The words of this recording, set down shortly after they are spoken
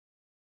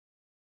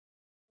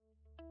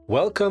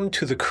Welcome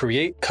to the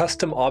Create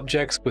Custom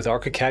Objects with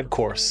Archicad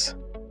course.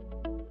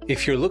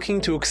 If you're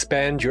looking to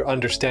expand your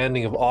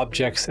understanding of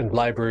objects and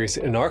libraries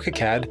in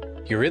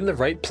Archicad, you're in the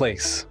right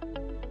place.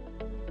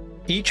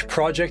 Each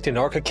project in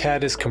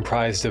Archicad is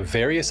comprised of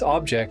various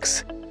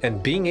objects,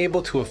 and being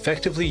able to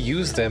effectively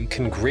use them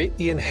can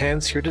greatly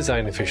enhance your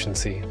design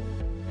efficiency.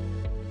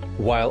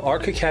 While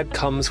Archicad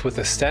comes with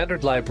a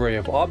standard library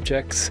of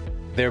objects,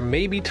 there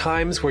may be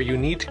times where you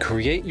need to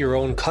create your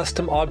own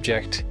custom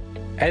object,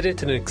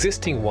 edit an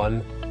existing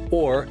one,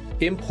 or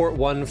import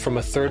one from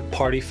a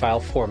third-party file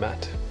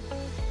format.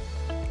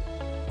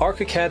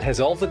 Archicad has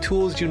all the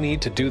tools you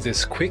need to do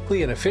this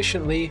quickly and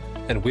efficiently,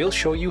 and we'll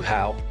show you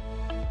how.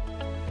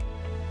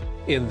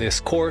 In this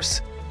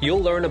course,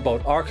 you'll learn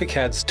about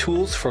Archicad's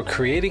tools for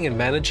creating and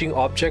managing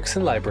objects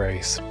and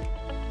libraries.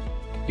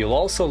 You'll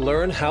also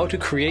learn how to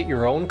create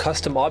your own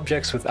custom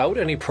objects without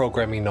any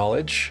programming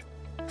knowledge,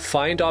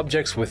 find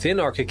objects within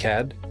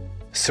Archicad,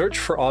 search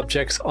for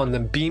objects on the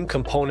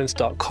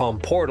beamcomponents.com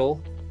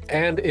portal,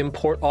 and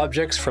import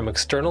objects from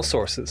external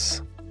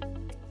sources.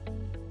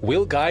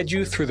 We'll guide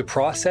you through the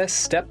process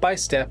step by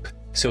step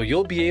so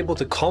you'll be able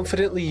to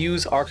confidently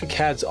use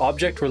Archicad's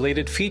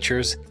object-related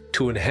features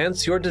to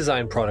enhance your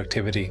design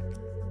productivity.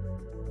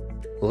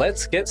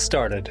 Let's get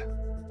started.